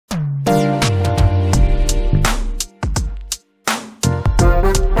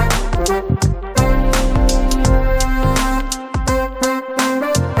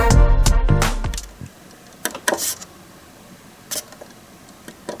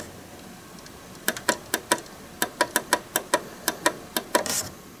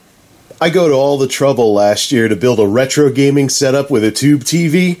I go to all the trouble last year to build a retro gaming setup with a tube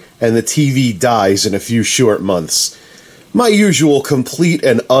TV, and the TV dies in a few short months. My usual complete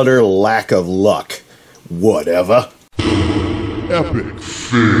and utter lack of luck. Whatever. Epic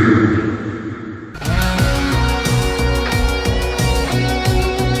fail.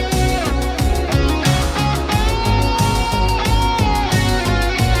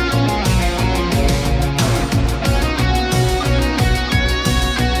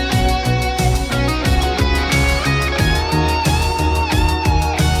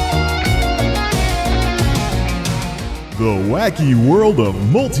 The wacky world of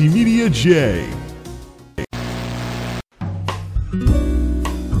MultimediaJay.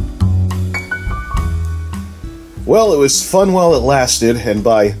 Well, it was fun while it lasted, and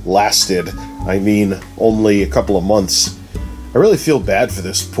by lasted, I mean only a couple of months. I really feel bad for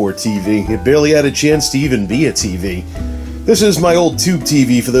this poor TV. It barely had a chance to even be a TV. This is my old tube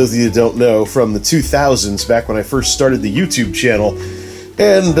TV, for those of you that don't know, from the 2000s, back when I first started the YouTube channel.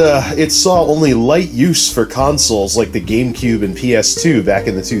 And it saw only light use for consoles like the GameCube and PS2 back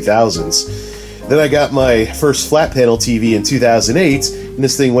in the 2000s. Then I got my first flat panel TV in 2008, and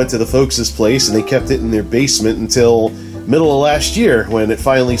this thing went to the folks' place, and they kept it in their basement until middle of last year, when it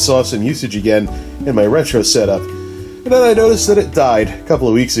finally saw some usage again in my retro setup. And then I noticed that it died a couple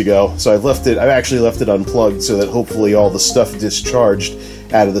of weeks ago, so I've actually left it unplugged so that hopefully all the stuff discharged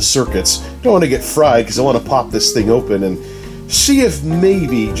out of the circuits. Don't want to get fried, because I want to pop this thing open and see if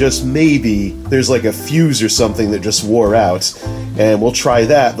maybe, just maybe, there's like a fuse or something that just wore out, and we'll try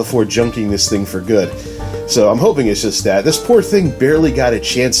that before junking this thing for good. So I'm hoping it's just that. This poor thing barely got a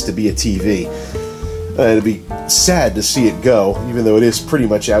chance to be a TV. It'd be sad to see it go, even though it is pretty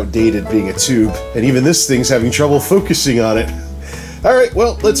much outdated being a tube, and even this thing's having trouble focusing on it. Alright,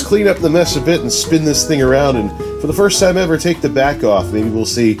 well, let's clean up the mess a bit and spin this thing around, and for the first time ever, take the back off. Maybe we'll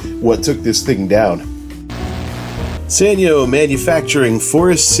see what took this thing down. Sanyo Manufacturing,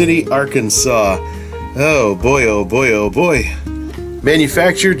 Forest City, Arkansas. Oh boy, oh boy, oh boy.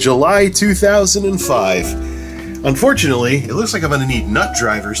 Manufactured July 2005. Unfortunately, it looks like I'm going to need nut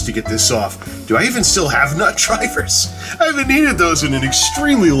drivers to get this off. Do I even still have nut drivers? I haven't needed those in an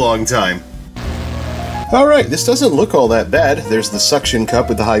extremely long time. Alright, this doesn't look all that bad. There's the suction cup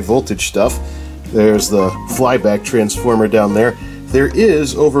with the high voltage stuff. There's the flyback transformer down there. There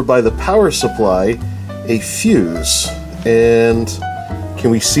is, over by the power supply, a fuse, and can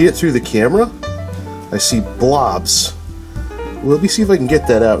we see it through the camera? I see blobs. Well, let me see if I can get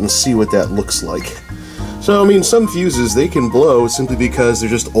that out and see what that looks like. So, I mean, some fuses, they can blow simply because they're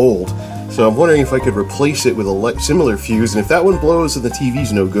just old. So I'm wondering if I could replace it with a similar fuse, and if that one blows and the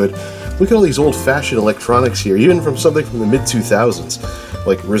TV's no good, look at all these old-fashioned electronics here, even from something from the mid-2000s,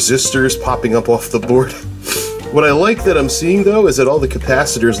 like resistors popping up off the board. What I like that I'm seeing, though, is that all the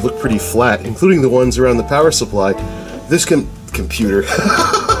capacitors look pretty flat, including the ones around the power supply. This computer.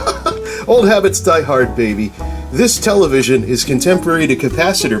 Old habits die hard, baby. This television is contemporary to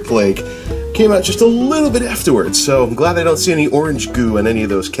capacitor plague. Came out just a little bit afterwards, so I'm glad I don't see any orange goo on any of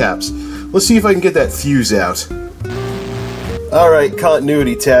those caps. Let's see if I can get that fuse out. Alright,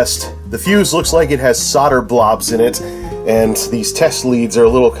 continuity test. The fuse looks like it has solder blobs in it, and these test leads are a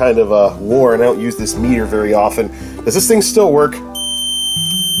little kind of worn. I don't use this meter very often. Does this thing still work?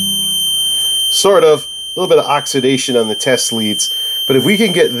 Sort of. A little bit of oxidation on the test leads. But if we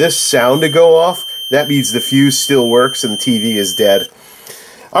can get this sound to go off, that means the fuse still works and the TV is dead.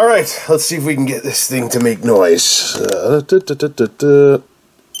 Alright, let's see if we can get this thing to make noise. There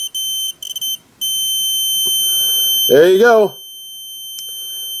you go.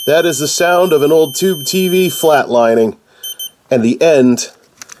 That is the sound of an old tube TV flatlining. And the end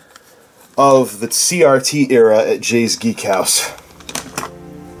of the CRT era at Jay's Geek House.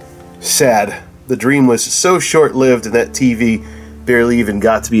 Sad. The dream was so short-lived and that TV barely even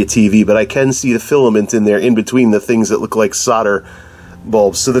got to be a TV, but I can see the filament in there in between the things that look like solder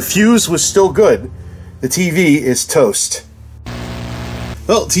bulbs. So the fuse was still good. The TV is toast.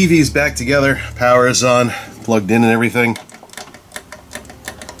 Well, TV is back together. Power is on, plugged in and everything.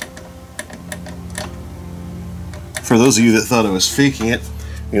 For those of you that thought I was faking it,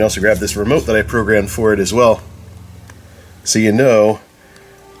 you can also grab this remote that I programmed for it as well. So you know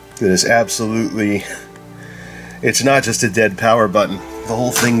that it's absolutely, it's not just a dead power button. The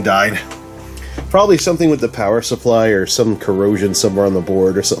whole thing died. Probably something with the power supply or some corrosion somewhere on the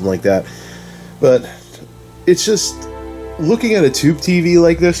board or something like that. But it's just, looking at a tube TV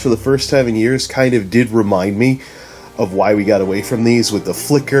like this for the first time in years kind of did remind me of why we got away from these with the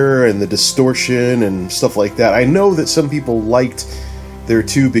flicker and the distortion and stuff like that. I know that some people liked their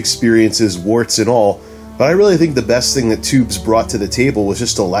tube experiences, warts and all, But I really think the best thing that tubes brought to the table was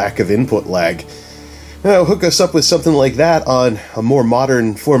just a lack of input lag. Now, hook us up with something like that on a more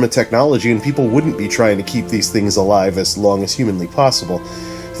modern form of technology, and people wouldn't be trying to keep these things alive as long as humanly possible.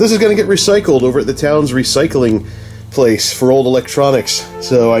 This is going to get recycled over at the town's recycling place for old electronics.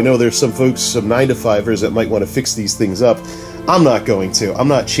 So I know there's some folks, some 9-to-5ers that might want to fix these things up. I'm not going to. I'm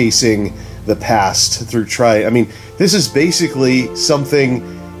not chasing the past through trying. I mean, this is basically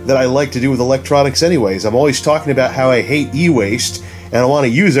something that I like to do with electronics anyways. I'm always talking about how I hate e-waste, and I want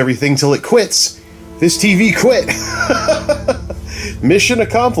to use everything till it quits. This TV quit. Mission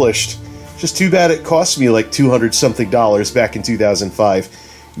accomplished. Just too bad it cost me like $200-something back in 2005.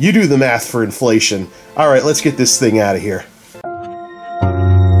 You do the math for inflation. Alright, let's get this thing out of here.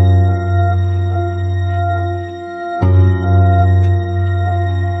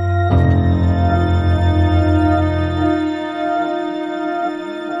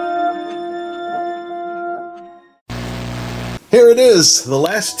 Here it is, the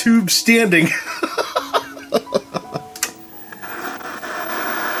last tube standing.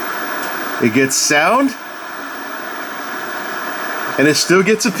 It gets sound, and it still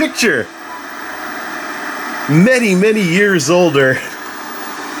gets a picture. Many, many years older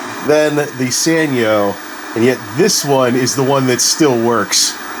than the Sanyo, and yet this one is the one that still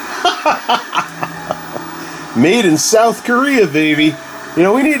works. Made in South Korea, baby. You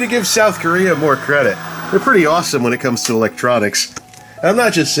know, we need to give South Korea more credit. They're pretty awesome when it comes to electronics. I'm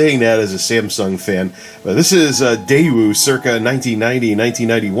not just saying that as a Samsung fan, but this is Daewoo circa 1990,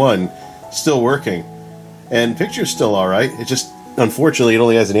 1991, still working. And picture's still alright, it just, unfortunately, it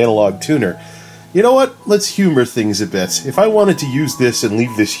only has an analog tuner. You know what? Let's humor things a bit. If I wanted to use this and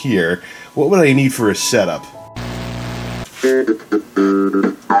leave this here, what would I need for a setup?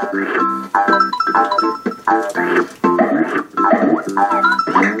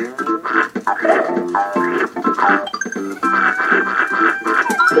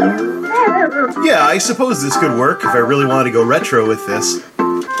 Yeah, I suppose this could work if I really wanted to go retro with this.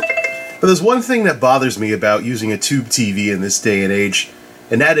 But there's one thing that bothers me about using a tube TV in this day and age,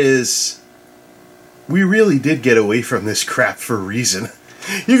 and that is, we really did get away from this crap for a reason.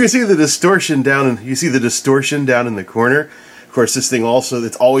 You can see the distortion down in, the corner. Of course, this thing also,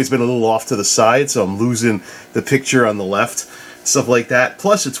 it's always been a little off to the side, so I'm losing the picture on the left, stuff like that.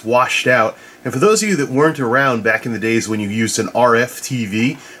 Plus, it's washed out. And for those of you that weren't around back in the days when you used an RF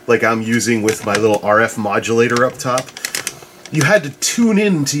TV, like I'm using with my little RF modulator up top, you had to tune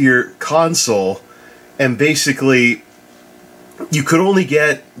into your console, and basically you could only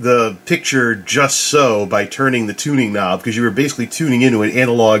get the picture just so by turning the tuning knob, because you were basically tuning into an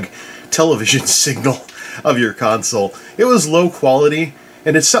analog television signal of your console. It was low quality,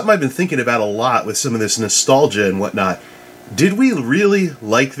 and it's something I've been thinking about a lot with some of this nostalgia and whatnot. Did we really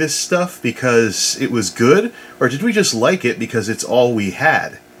like this stuff because it was good, or did we just like it because it's all we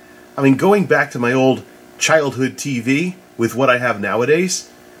had? I mean, going back to my old childhood TV with what I have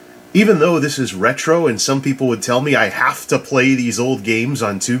nowadays, even though this is retro and some people would tell me I have to play these old games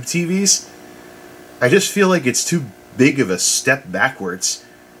on tube TVs, I just feel like it's too big of a step backwards.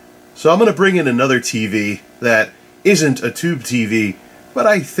 So I'm going to bring in another TV that isn't a tube TV, but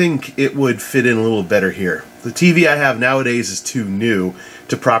I think it would fit in a little better here. The TV I have nowadays is too new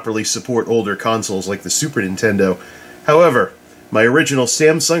to properly support older consoles like the Super Nintendo. However, my original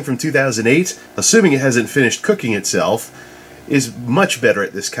Samsung from 2008, assuming it hasn't finished cooking itself, is much better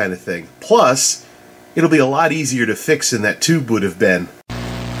at this kind of thing. Plus, it'll be a lot easier to fix than that tube would have been.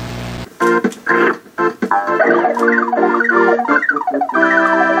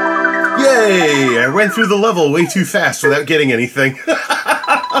 Yay! I went through the level way too fast without getting anything.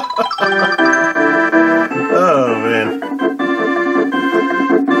 Oh, man.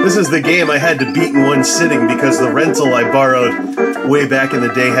 This is the game I had to beat in one sitting because the rental I borrowed way back in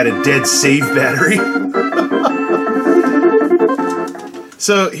the day had a dead save battery.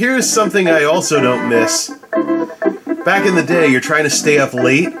 So here's something I also don't miss. Back in the day, you're trying to stay up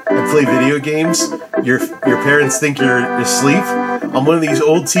late and play video games. Your parents think you're asleep. On one of these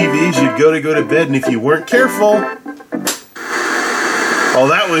old TVs, you'd go to bed, and if you weren't careful... Oh,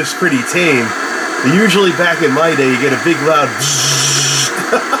 that was pretty tame. Usually back in my day, you get a big loud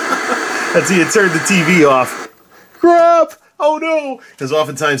until you turn the TV off. Crap! Oh no! Because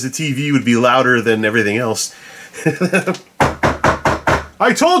oftentimes the TV would be louder than everything else.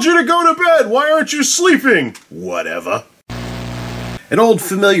 I told you to go to bed! Why aren't you sleeping? Whatever. An old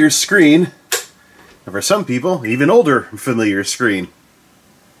familiar screen. And for some people, even older familiar screen.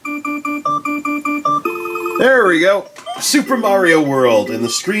 There we go. Super Mario World, and the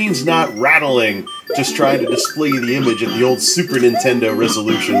screen's not rattling, just trying to display the image at the old Super Nintendo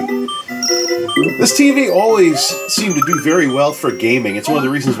resolution. This TV always seemed to do very well for gaming. It's one of the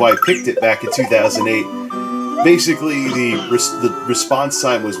reasons why I picked it back in 2008. Basically, the response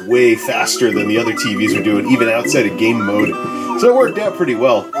time was way faster than the other TVs were doing, even outside of game mode. So it worked out pretty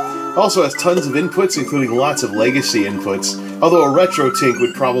well. It also has tons of inputs, including lots of legacy inputs. Although a retro tink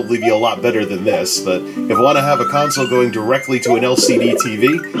would probably be a lot better than this, but if you want to have a console going directly to an LCD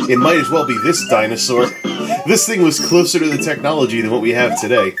TV, it might as well be this dinosaur. This thing was closer to the technology than what we have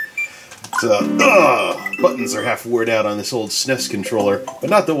today. So, buttons are half wore out on this old SNES controller, but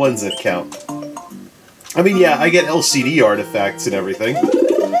not the ones that count. I mean, yeah, I get LCD artifacts and everything.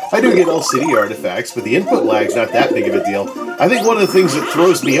 I do get LCD artifacts, but the input lag's not that big of a deal. I think one of the things that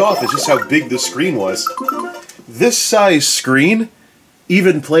throws me off is just how big the screen was. This size screen,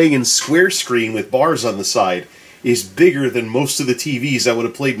 even playing in square screen with bars on the side, is bigger than most of the TVs I would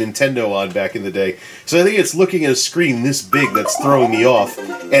have played Nintendo on back in the day. So I think it's looking at a screen this big that's throwing me off,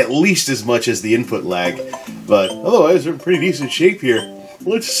 at least as much as the input lag. But otherwise, they're in pretty decent shape here.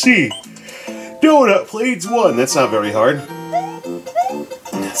 Let's see. Donut Blades 1. That's not very hard.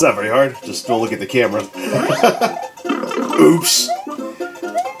 It's not very hard. Just don't look at the camera. Oops.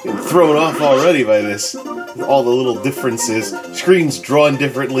 I'm thrown off already by this. All the little differences. Screens drawn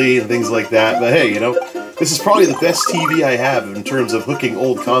differently and things like that. But hey, you know, this is probably the best TV I have in terms of hooking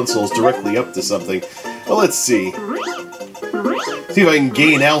old consoles directly up to something. Well, let's see. See if I can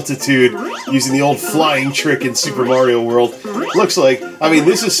gain altitude using the old flying trick in Super Mario World. Looks like, I mean,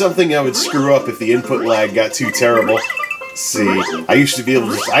 this is something I would screw up if the input lag got too terrible. See, I used to be able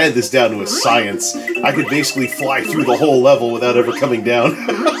to, I had this down to a science. I could basically fly through the whole level without ever coming down.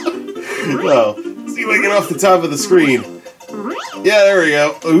 Well, see if I get off the top of the screen. Yeah, there we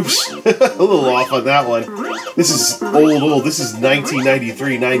go. Oops. A little off on that one. This is old. This is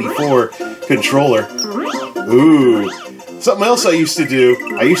 1993-94 controller. Ooh. Something else I used to do,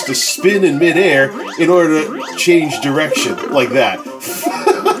 I used to spin in midair in order to change direction, like that.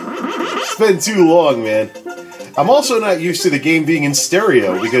 It's been too long, man. I'm also not used to the game being in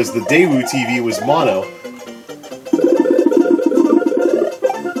stereo, because the Daewoo TV was mono.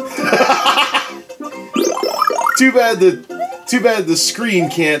 Too bad the screen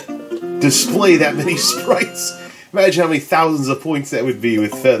can't display that many sprites. Imagine how many thousands of points that would be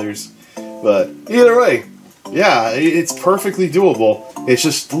with feathers. But either way, yeah, it's perfectly doable. It's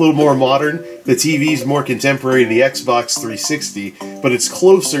just a little more modern. The TV's more contemporary to the Xbox 360, but it's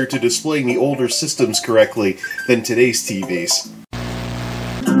closer to displaying the older systems correctly than today's TVs.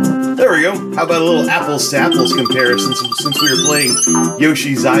 There we go. How about a little apples to apples comparison since we were playing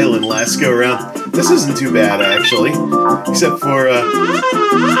Yoshi's Island last go around? This isn't too bad, actually. Except for,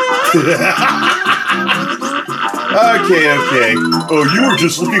 Okay. Oh, you were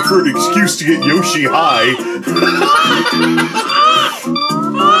just looking for an excuse to get Yoshi high.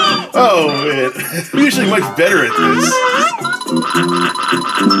 Oh, man. I'm usually much better at this.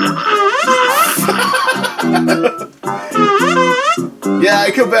 Yeah,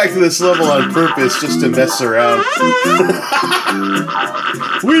 I come back to this level on purpose just to mess around.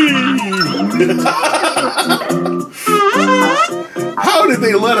 Whee! How did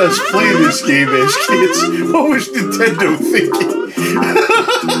they let us play this game as kids? What was Nintendo thinking?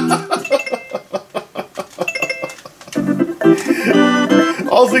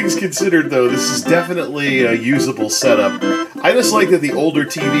 All things considered, though, this is definitely a usable setup. I just like that the older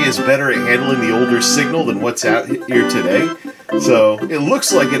TV is better at handling the older signal than what's out here today. So, it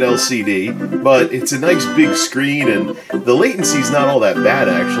looks like an LCD, but it's a nice big screen, and the latency's not all that bad,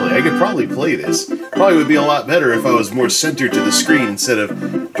 actually. I could probably play this. Probably would be a lot better if I was more centered to the screen instead of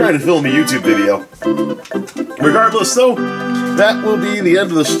trying to film a YouTube video. Regardless, though, that will be the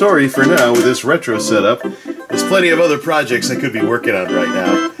end of the story for now with this retro setup. There's plenty of other projects I could be working on right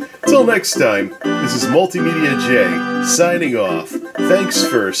now. Till next time, this is MultimediaJay, signing off. Thanks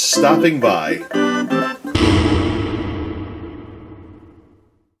for stopping by.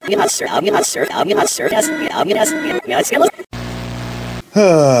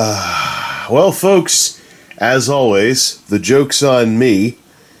 Well, folks, as always, the joke's on me.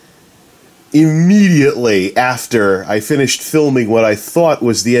 Immediately after I finished filming what I thought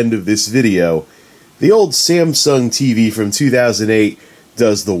was the end of this video, the old Samsung TV from 2008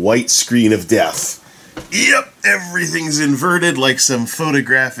 does the white screen of death. Yep, everything's inverted like some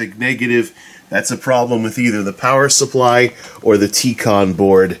photographic negative. That's a problem with either the power supply or the T-Con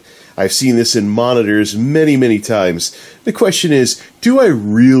board. I've seen this in monitors many, many times. The question is, do I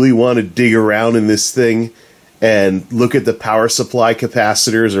really want to dig around in this thing and look at the power supply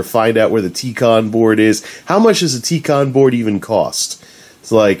capacitors or find out where the T-Con board is? How much does a T-Con board even cost?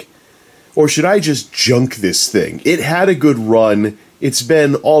 It's like, or should I just junk this thing? It had a good run. it's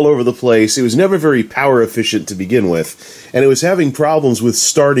been all over the place. It was never very power efficient to begin with, and it was having problems with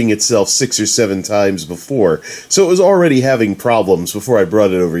starting itself 6 or 7 times before, so it was already having problems before I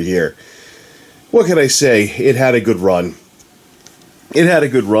brought it over here. What can I say? It had a good run. It had a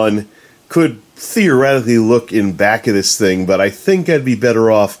good run. Could theoretically look in back of this thing, but I think I'd be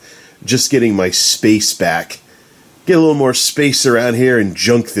better off just getting my space back. Get a little more space around here and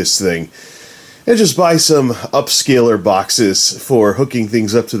junk this thing. And just buy some upscaler boxes for hooking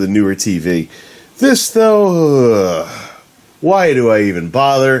things up to the newer TV. This, though, why do I even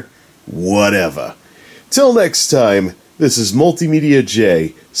bother? Whatever. Till next time, this is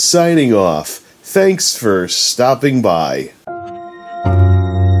MultimediaJay signing off. Thanks for stopping by.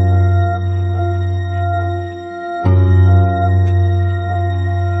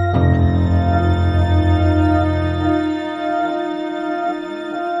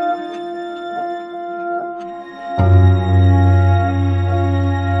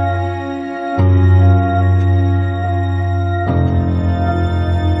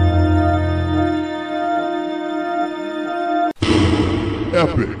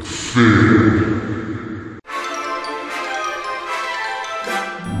 Epic fail.